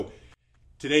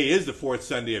Today is the fourth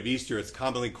Sunday of Easter. It's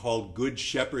commonly called Good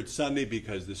Shepherd Sunday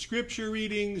because the scripture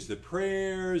readings, the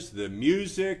prayers, the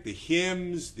music, the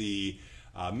hymns, the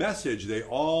message, they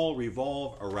all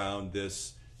revolve around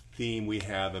this theme we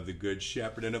have of the Good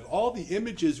Shepherd. And of all the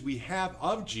images we have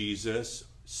of Jesus,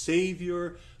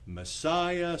 Savior,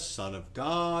 Messiah, Son of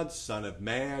God, Son of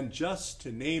Man, just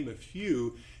to name a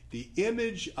few, the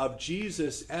image of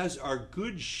Jesus as our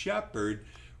Good Shepherd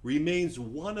remains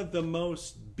one of the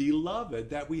most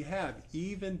beloved that we have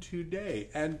even today.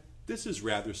 And this is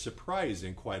rather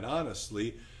surprising, quite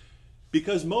honestly,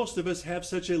 because most of us have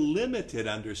such a limited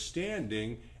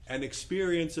understanding and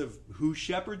experience of who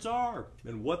shepherds are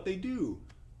and what they do.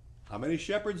 How many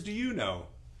shepherds do you know?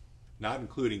 Not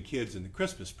including kids in the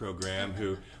Christmas program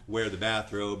who wear the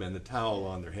bathrobe and the towel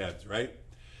on their heads, right?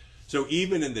 So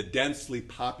even in the densely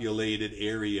populated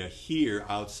area here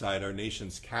outside our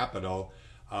nation's capital,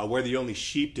 where the only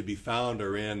sheep to be found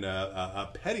are in a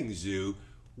petting zoo,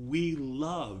 we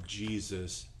love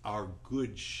Jesus, our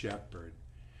Good Shepherd.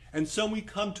 And so we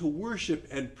come to worship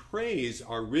and praise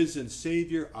our risen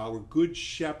Savior, our Good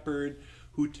Shepherd,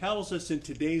 who tells us in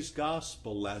today's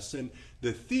gospel lesson,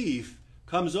 the thief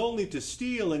comes only to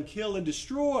steal and kill and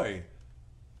destroy.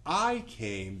 I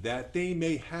came that they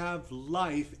may have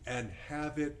life and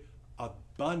have it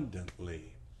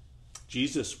abundantly.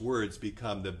 Jesus' words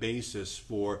become the basis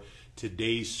for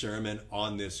today's sermon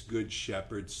on this Good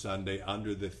Shepherd Sunday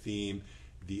under the theme,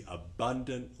 The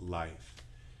Abundant Life.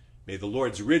 May the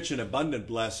Lord's rich and abundant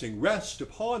blessing rest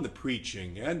upon the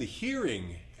preaching and the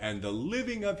hearing and the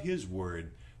living of his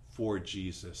word for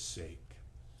Jesus' sake.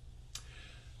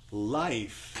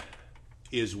 Life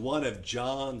is one of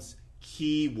John's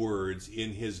key words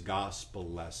in his gospel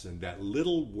lesson, that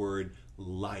little word,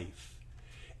 life.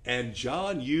 And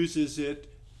John uses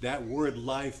that word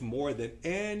life, more than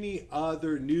any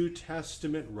other New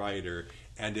Testament writer,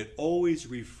 and it always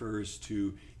refers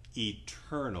to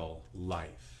eternal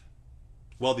life.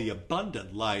 Well, the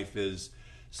abundant life is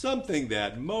something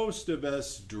that most of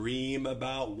us dream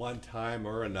about one time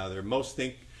or another. Most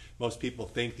people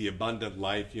think the abundant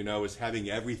life, is having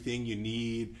everything you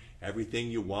need, everything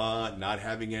you want, not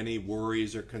having any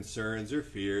worries or concerns or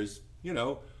fears.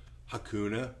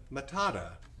 Hakuna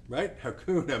Matata. Right?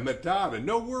 Hakuna Matata.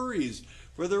 No worries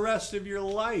for the rest of your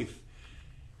life.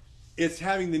 It's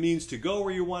having the means to go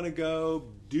where you want to go,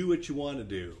 do what you want to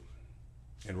do.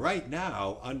 And right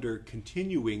now, under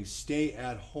continuing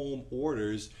stay-at-home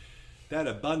orders, that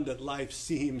abundant life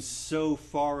seems so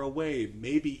far away.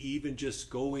 Maybe even just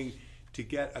going to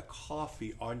get a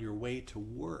coffee on your way to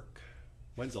work.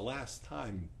 When's the last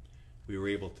time we were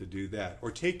able to do that?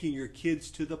 Or taking your kids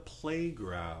to the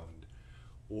playground,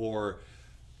 or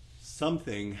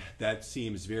something that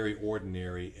seems very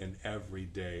ordinary and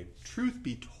everyday. Truth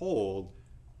be told,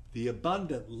 the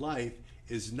abundant life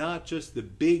is not just the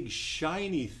big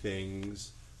shiny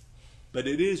things, but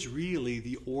it is really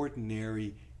the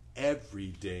ordinary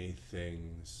everyday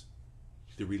things.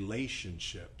 The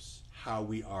relationships, how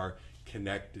we are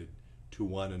connected to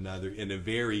one another in a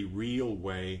very real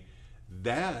way.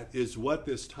 That is what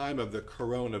this time of the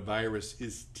coronavirus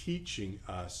is teaching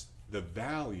us, the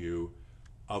value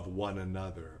of one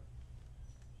another.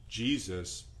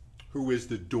 Jesus, who is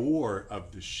the door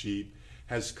of the sheep,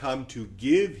 has come to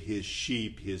give his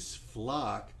sheep, his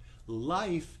flock,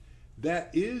 life that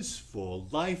is full,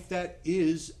 life that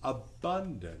is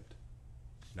abundant.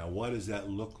 Now, what does that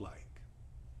look like?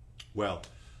 Well,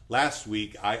 last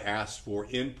week I asked for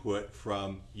input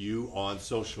from you on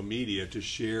social media to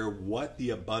share what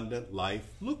the abundant life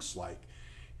looks like.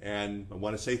 And I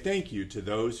want to say thank you to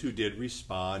those who did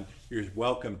respond. You're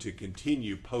welcome to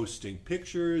continue posting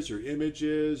pictures or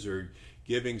images or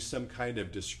giving some kind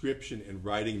of description in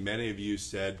writing. Many of you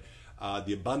said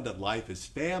the abundant life is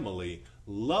family,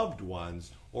 loved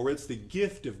ones, or it's the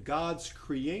gift of God's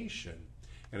creation.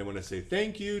 And I want to say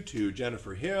thank you to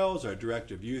Jennifer Hills, our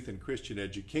Director of Youth and Christian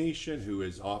Education, who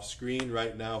is off screen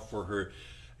right now for her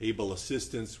able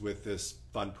assistance with this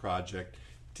fun project,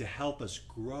 to help us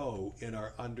grow in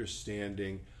our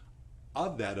understanding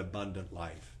of that abundant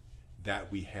life that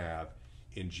we have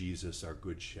in Jesus, our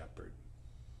Good Shepherd.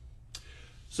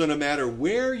 So no matter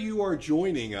where you are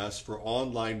joining us for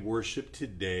online worship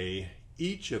today,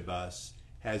 each of us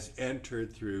has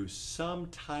entered through some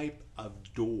type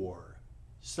of door,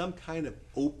 some kind of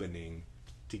opening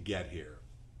to get here.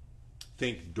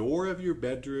 Think door of your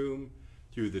bedroom,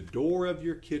 through the door of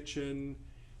your kitchen,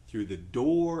 through the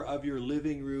door of your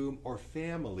living room or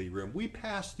family room. We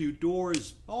pass through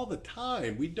doors all the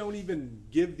time. We don't even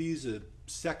give these a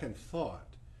second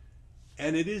thought.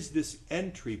 And it is this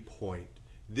entry point,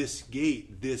 this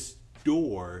gate, this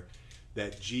door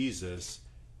that Jesus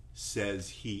says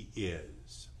he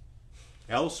is.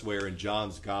 Elsewhere in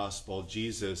John's Gospel,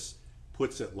 Jesus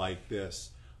puts it like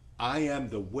this: I am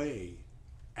the way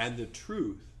and the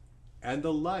truth and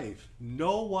the life.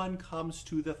 No one comes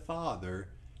to the Father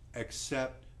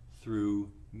except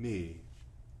through me.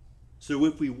 So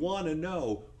if we want to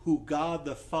know who God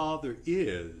the Father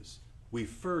is, we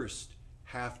first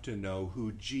have to know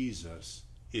who Jesus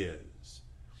is.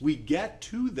 We get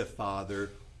to the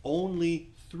Father only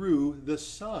through the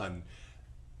Son,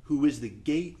 who is the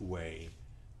gateway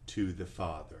to the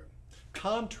Father.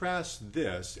 Contrast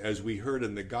this, as we heard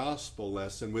in the gospel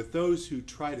lesson, with those who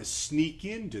try to sneak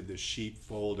into the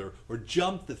sheepfold or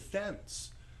jump the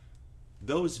fence.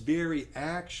 Those very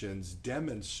actions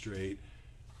demonstrate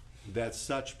that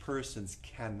such persons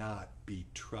cannot be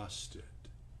trusted.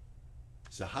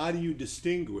 So how do you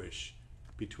distinguish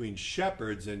between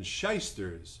shepherds and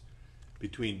shysters,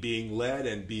 between being led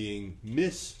and being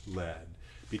misled,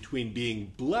 between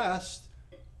being blessed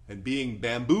and being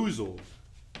bamboozled,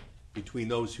 between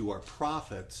those who are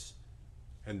prophets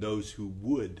and those who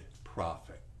would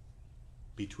profit,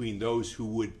 between those who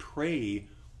would prey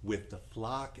with the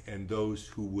flock and those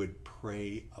who would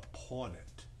prey upon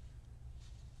it?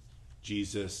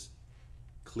 Jesus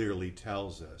clearly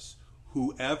tells us,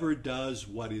 whoever does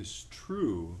what is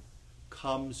true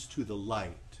comes to the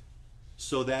light,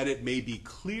 so that it may be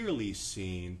clearly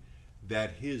seen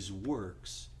that his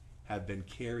works have been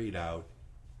carried out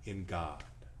in God.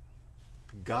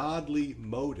 Godly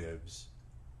motives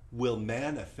will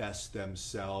manifest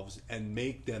themselves and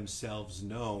make themselves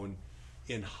known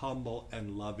in humble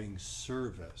and loving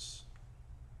service,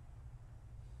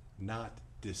 not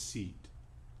deceit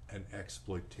and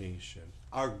exploitation.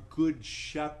 Our good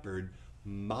shepherd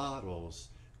models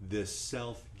this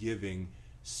self-giving,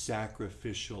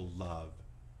 sacrificial love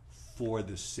for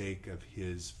the sake of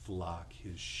his flock,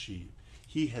 his sheep.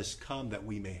 He has come that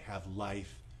we may have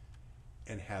life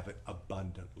and have it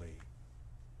abundantly.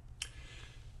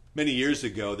 Many years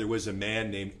ago, there was a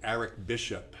man named Eric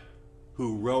Bishop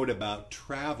who wrote about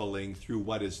traveling through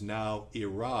what is now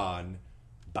Iran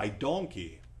by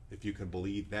donkey, if you can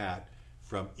believe that,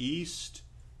 from east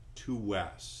to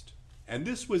west. And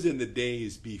this was in the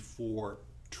days before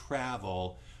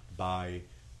travel by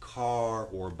car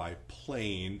or by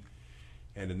plane.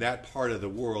 And in that part of the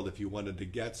world, if you wanted to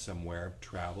get somewhere,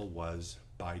 travel was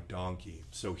by donkey.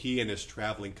 So he and his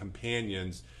traveling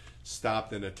companions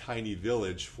stopped in a tiny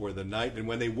village for the night. And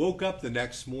when they woke up the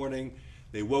next morning,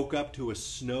 they woke up to a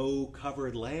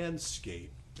snow-covered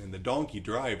landscape. And the donkey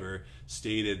driver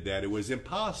stated that it was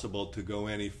impossible to go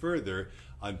any further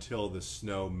until the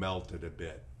snow melted a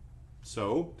bit.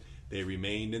 So they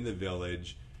remained in the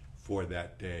village for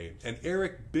that day. And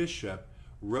Eric Bishop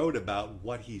wrote about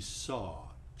what he saw.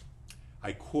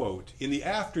 I quote, "In the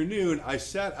afternoon, I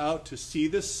set out to see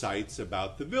the sights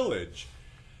about the village.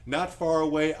 Not far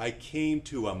away, I came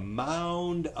to a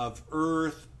mound of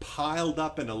earth piled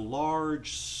up in a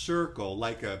large circle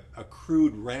like a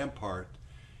crude rampart.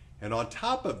 And on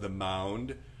top of the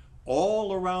mound,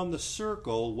 all around the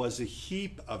circle, was a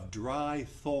heap of dry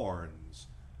thorns.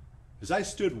 As I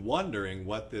stood wondering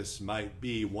what this might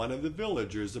be, one of the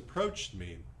villagers approached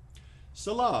me.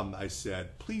 'Salam,' I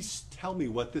said, 'please tell me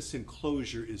what this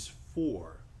enclosure is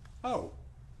for.' 'Oh,'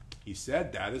 he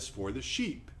said, 'that is for the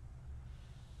sheep.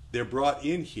 They're brought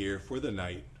in here for the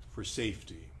night for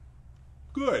safety.'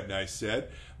 'Good,' I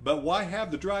said, 'but why have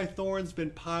the dry thorns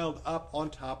been piled up on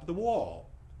top of the wall?'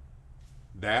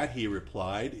 'That,' he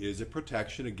replied, 'is a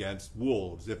protection against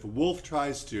wolves. If a wolf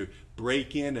tries to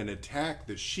break in and attack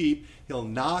the sheep, he'll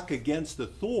knock against the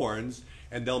thorns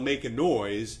and they'll make a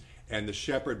noise, and the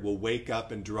shepherd will wake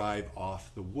up and drive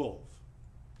off the wolf.'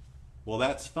 'Well,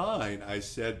 that's fine,' I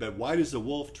said, 'but why does the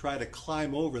wolf try to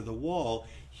climb over the wall?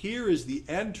 Here is the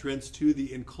entrance to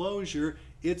the enclosure.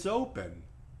 It's open.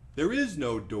 There is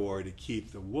no door to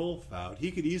keep the wolf out.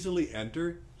 He could easily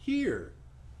enter here.'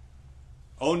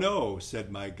 'Oh no,'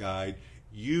 said my guide,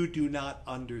 'you do not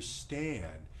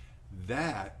understand.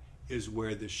 That is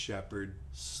where the shepherd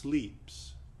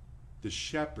sleeps. The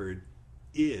shepherd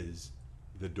is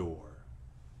the door.'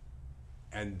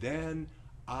 And then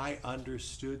I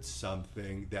understood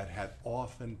something that had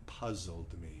often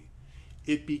puzzled me.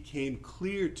 It became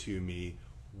clear to me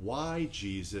why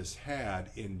Jesus had,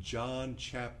 in John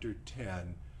chapter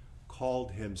 10,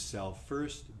 called himself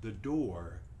first the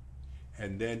door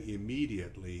and then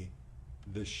immediately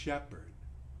the shepherd.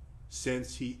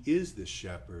 Since he is the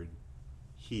shepherd,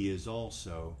 he is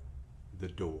also the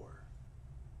door.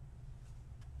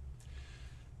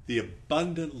 The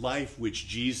abundant life which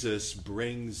Jesus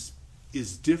brings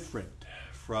is different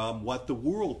from what the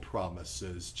world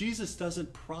promises. Jesus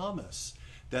doesn't promise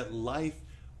that life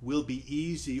will be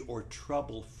easy or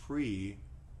trouble-free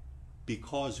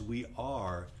because we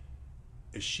are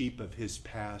a sheep of his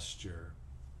pasture,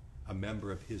 a member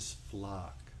of his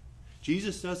flock.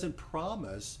 Jesus doesn't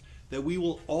promise that we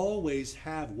will always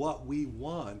have what we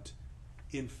want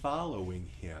in following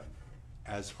him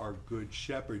as our good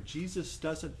shepherd. Jesus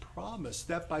doesn't promise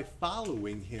that by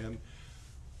following him,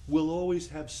 we'll always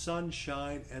have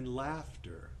sunshine and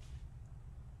laughter.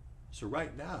 So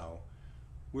right now,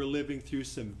 we're living through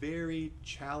some very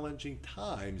challenging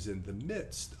times in the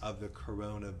midst of the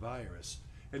coronavirus.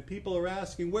 And people are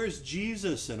asking, where's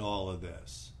Jesus in all of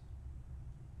this?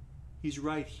 He's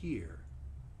right here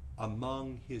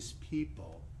among his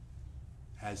people,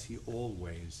 as he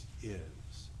always is.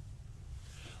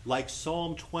 Like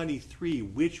Psalm 23,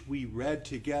 which we read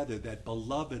together, that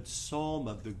beloved psalm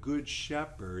of the Good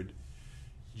Shepherd,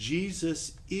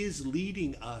 Jesus is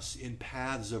leading us in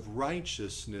paths of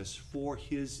righteousness for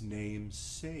his name's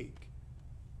sake.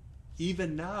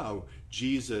 Even now,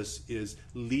 Jesus is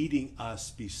leading us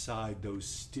beside those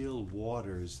still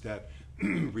waters that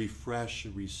refresh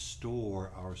and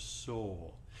restore our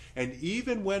soul. And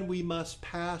even when we must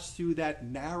pass through that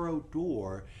narrow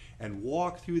door and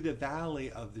walk through the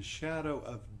valley of the shadow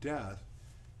of death,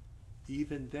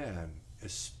 even then,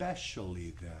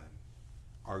 especially then,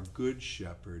 our good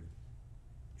shepherd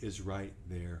is right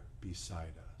there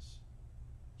beside us.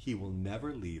 He will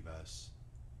never leave us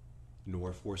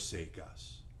nor forsake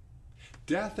us.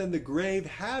 Death and the grave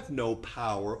have no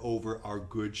power over our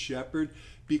good shepherd,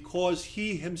 because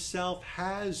he himself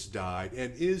has died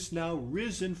and is now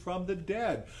risen from the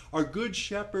dead. Our good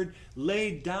shepherd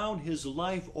laid down his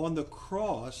life on the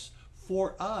cross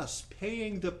for us,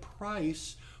 paying the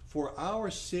price for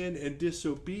our sin and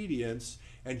disobedience,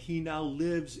 and he now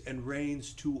lives and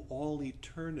reigns to all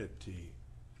eternity.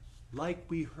 Like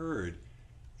we heard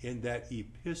in that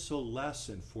epistle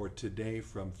lesson for today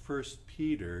from 1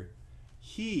 Peter,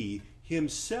 he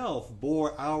himself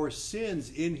bore our sins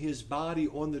in his body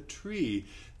on the tree,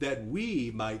 that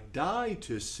we might die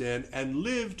to sin and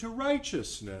live to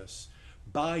righteousness.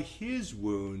 By his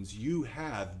wounds you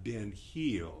have been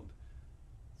healed.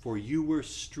 For you were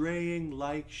straying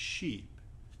like sheep,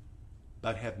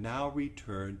 but have now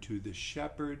returned to the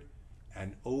shepherd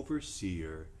and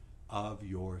overseer of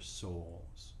your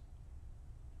souls.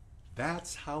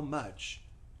 That's how much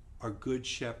our good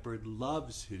shepherd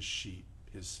loves his sheep,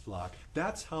 his flock.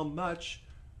 That's how much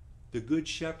the good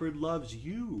shepherd loves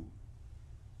you.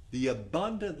 The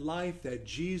abundant life that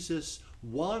Jesus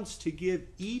wants to give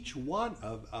each one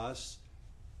of us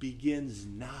begins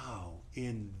now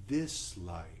in this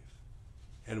life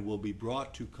and will be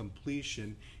brought to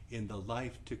completion in the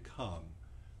life to come,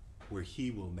 where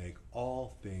he will make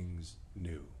all things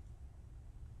new.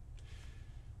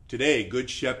 Today, Good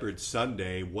Shepherd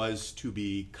Sunday was to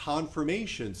be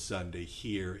Confirmation Sunday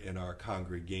here in our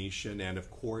congregation, and of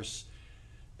course,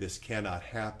 this cannot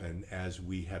happen as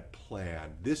we had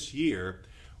planned. This year,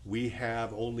 we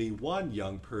have only one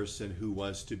young person who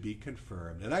was to be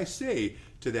confirmed. And I say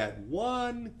to that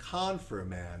one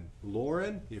confirmand,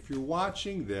 Lauren, if you're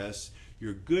watching this,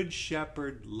 your Good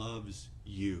Shepherd loves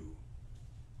you.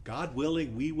 God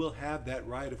willing, we will have that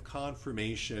rite of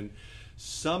confirmation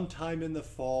sometime in the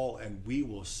fall, and we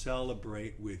will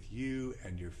celebrate with you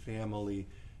and your family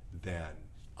then.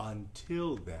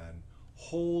 Until then,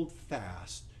 hold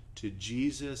fast to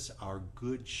Jesus, our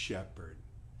Good Shepherd.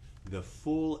 The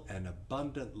full and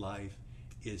abundant life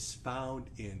is found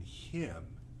in him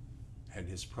and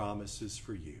his promises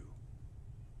for you.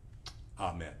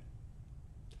 Amen.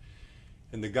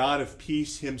 And the God of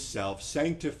peace himself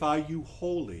sanctify you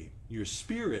wholly, your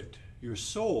spirit, your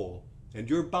soul, and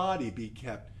your body be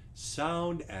kept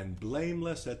sound and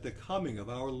blameless at the coming of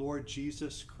our Lord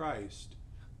Jesus Christ.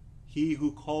 He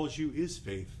who calls you is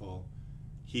faithful.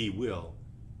 He will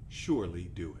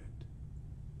surely do it.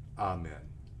 Amen.